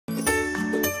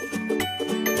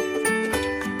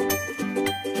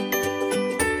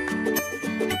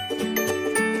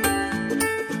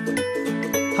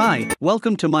Hi,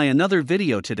 welcome to my another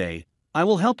video today. I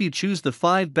will help you choose the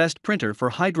 5 best printer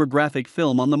for hydrographic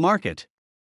film on the market.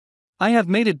 I have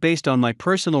made it based on my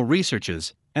personal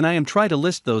researches, and I am trying to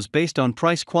list those based on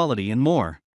price, quality and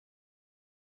more.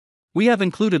 We have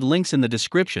included links in the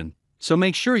description, so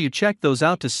make sure you check those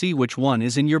out to see which one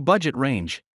is in your budget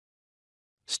range.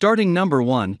 Starting number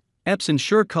 1, Epson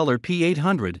SureColor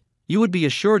P800. You would be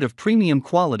assured of premium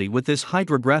quality with this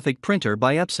hydrographic printer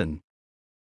by Epson.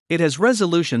 It has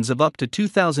resolutions of up to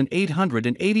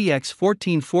 2880 x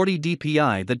 1440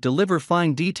 dpi that deliver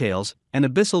fine details and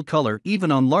abyssal color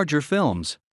even on larger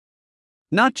films.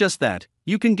 Not just that,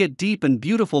 you can get deep and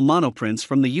beautiful monoprints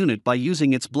from the unit by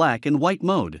using its black and white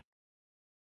mode.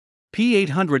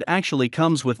 P800 actually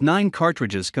comes with 9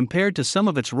 cartridges compared to some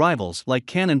of its rivals like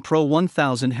Canon Pro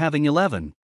 1000 having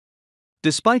 11.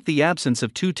 Despite the absence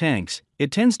of 2 tanks,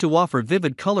 it tends to offer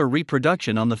vivid color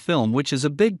reproduction on the film, which is a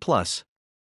big plus.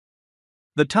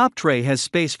 The top tray has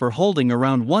space for holding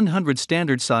around 100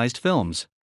 standard-sized films.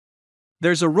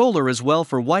 There's a roller as well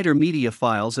for wider media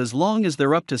files as long as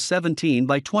they're up to 17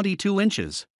 by 22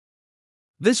 inches.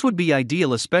 This would be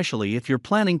ideal especially if you're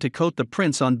planning to coat the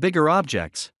prints on bigger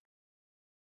objects.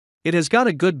 It has got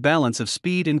a good balance of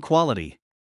speed and quality.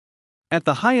 At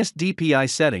the highest DPI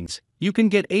settings, you can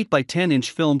get 8 by 10 inch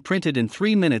film printed in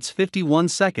 3 minutes 51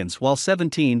 seconds, while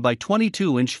 17 by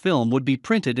 22 inch film would be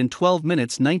printed in 12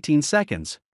 minutes 19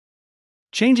 seconds.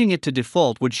 Changing it to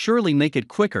default would surely make it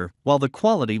quicker, while the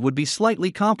quality would be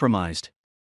slightly compromised.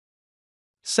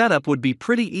 Setup would be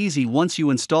pretty easy once you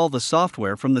install the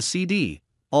software from the CD,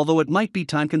 although it might be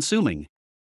time consuming.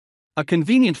 A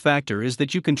convenient factor is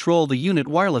that you control the unit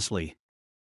wirelessly.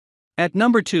 At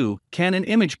number 2, Canon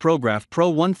ImagePrograph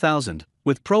Pro 1000.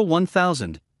 With Pro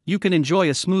 1000, you can enjoy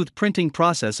a smooth printing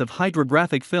process of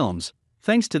hydrographic films,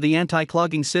 thanks to the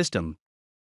anti-clogging system.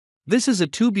 This is a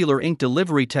tubular ink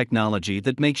delivery technology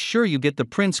that makes sure you get the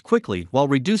prints quickly while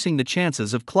reducing the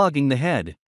chances of clogging the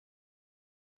head.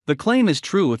 The claim is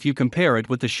true if you compare it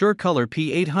with the SureColor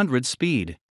P800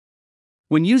 speed.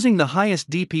 When using the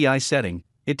highest DPI setting,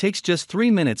 it takes just 3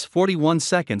 minutes 41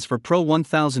 seconds for Pro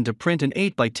 1000 to print an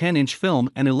 8 by 10 inch film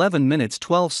and 11 minutes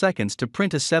 12 seconds to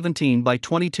print a 17 by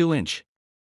 22 inch.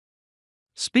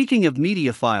 Speaking of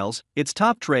media files, its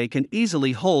top tray can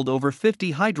easily hold over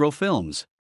 50 hydro films.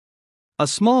 A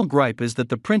small gripe is that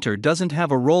the printer doesn't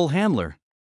have a roll handler.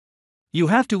 You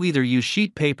have to either use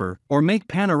sheet paper or make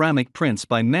panoramic prints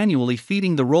by manually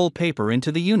feeding the roll paper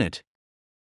into the unit.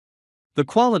 The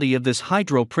quality of this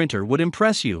hydro printer would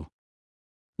impress you.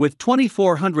 With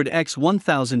 2400 x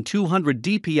 1200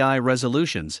 dpi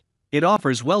resolutions, it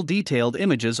offers well-detailed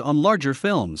images on larger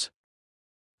films.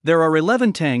 There are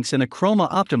 11 tanks and a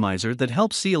chroma optimizer that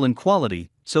help seal in quality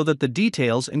so that the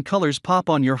details and colors pop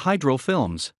on your hydro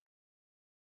films.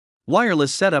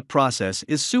 Wireless setup process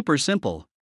is super simple.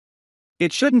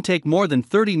 It shouldn't take more than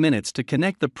 30 minutes to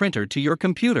connect the printer to your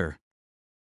computer.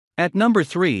 At number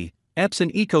 3,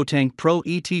 Epson EcoTank Pro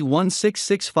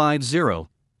ET16650.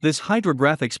 This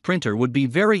hydrographics printer would be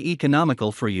very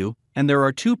economical for you, and there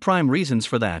are 2 prime reasons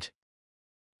for that.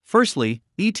 Firstly,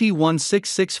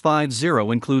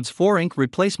 ET16650 includes 4 ink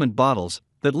replacement bottles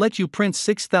that let you print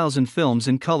 6,000 films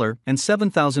in color and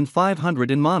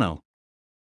 7,500 in mono.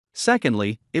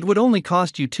 Secondly, it would only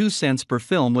cost you 2 cents per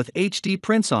film with HD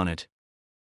prints on it.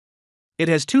 It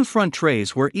has 2 front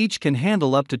trays where each can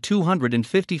handle up to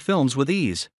 250 films with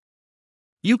ease.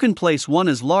 You can place one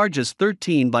as large as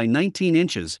 13 by 19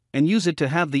 inches and use it to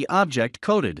have the object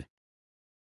coated.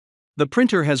 The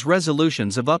printer has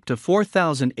resolutions of up to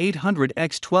 4800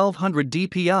 x 1200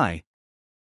 dpi.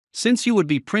 Since you would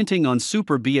be printing on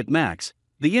Super B at max,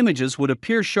 the images would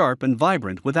appear sharp and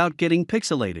vibrant without getting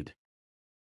pixelated.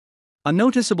 A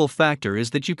noticeable factor is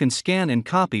that you can scan and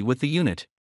copy with the unit.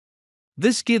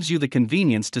 This gives you the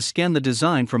convenience to scan the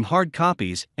design from hard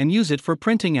copies and use it for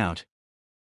printing out.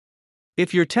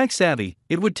 If you're tech-savvy,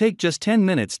 it would take just 10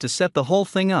 minutes to set the whole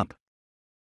thing up.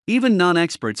 Even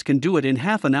non-experts can do it in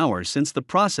half an hour since the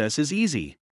process is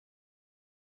easy.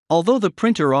 Although the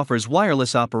printer offers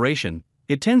wireless operation,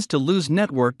 it tends to lose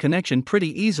network connection pretty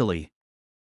easily.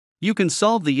 You can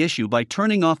solve the issue by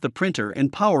turning off the printer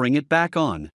and powering it back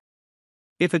on.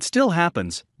 If it still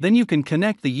happens, then you can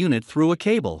connect the unit through a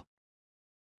cable.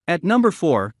 At number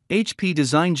 4, HP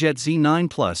DesignJet Z9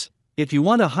 Plus. If you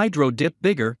want a hydro dip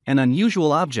bigger and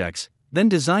unusual objects, then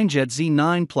DesignJet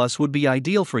Z9 Plus would be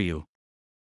ideal for you.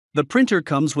 The printer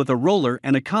comes with a roller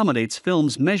and accommodates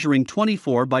films measuring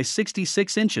 24 by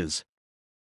 66 inches.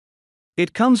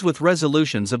 It comes with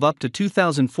resolutions of up to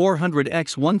 2400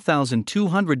 x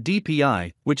 1200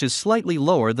 dpi, which is slightly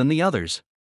lower than the others.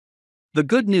 The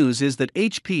good news is that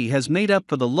HP has made up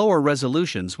for the lower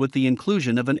resolutions with the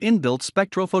inclusion of an inbuilt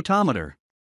spectrophotometer.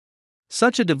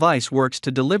 Such a device works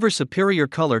to deliver superior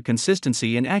color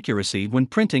consistency and accuracy when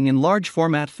printing in large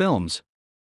format films.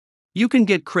 You can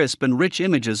get crisp and rich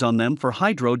images on them for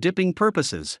hydro dipping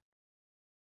purposes.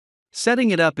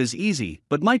 Setting it up is easy,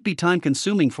 but might be time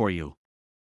consuming for you.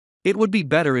 It would be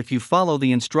better if you follow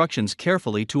the instructions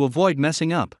carefully to avoid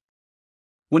messing up.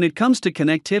 When it comes to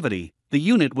connectivity, the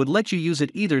unit would let you use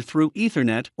it either through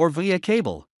Ethernet or via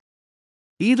cable.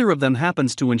 Either of them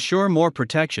happens to ensure more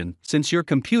protection, since your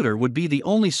computer would be the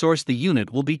only source the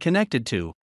unit will be connected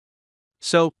to.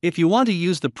 So, if you want to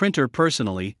use the printer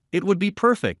personally, it would be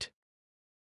perfect.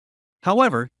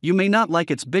 However, you may not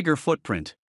like its bigger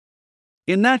footprint.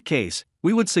 In that case,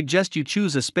 we would suggest you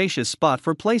choose a spacious spot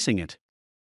for placing it.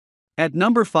 At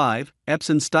number 5,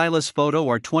 Epson Stylus Photo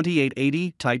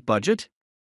R2880 tight budget?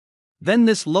 Then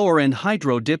this lower-end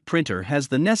Hydro Dip printer has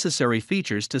the necessary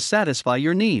features to satisfy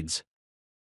your needs.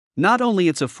 Not only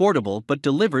it's affordable but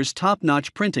delivers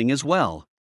top-notch printing as well.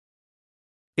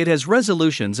 It has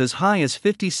resolutions as high as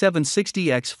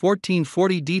 5760 x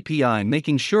 1440 dpi,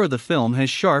 making sure the film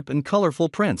has sharp and colorful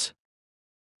prints.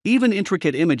 Even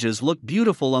intricate images look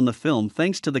beautiful on the film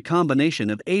thanks to the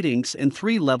combination of 8 inks and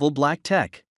 3-level black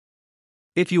tech.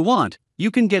 If you want,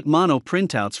 you can get mono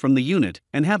printouts from the unit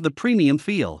and have the premium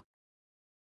feel.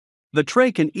 The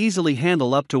tray can easily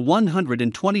handle up to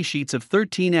 120 sheets of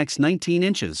 13 x 19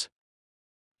 inches.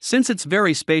 Since it's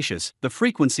very spacious, the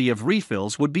frequency of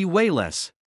refills would be way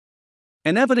less.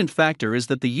 An evident factor is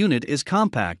that the unit is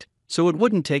compact, so it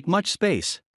wouldn't take much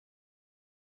space.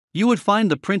 You would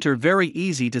find the printer very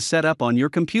easy to set up on your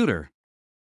computer.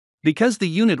 Because the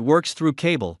unit works through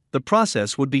cable, the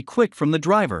process would be quick from the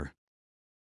driver.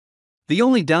 The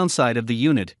only downside of the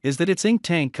unit is that its ink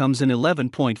tank comes in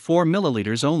 11.4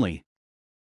 milliliters only.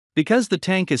 Because the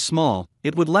tank is small,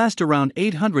 it would last around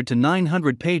 800 to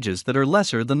 900 pages that are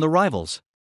lesser than the rivals.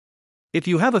 If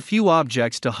you have a few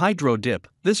objects to hydro dip,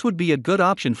 this would be a good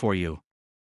option for you.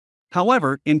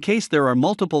 However, in case there are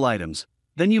multiple items,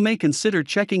 then you may consider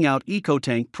checking out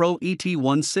EcoTank Pro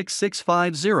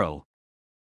ET16650.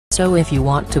 So if you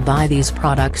want to buy these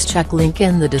products, check link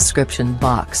in the description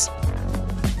box.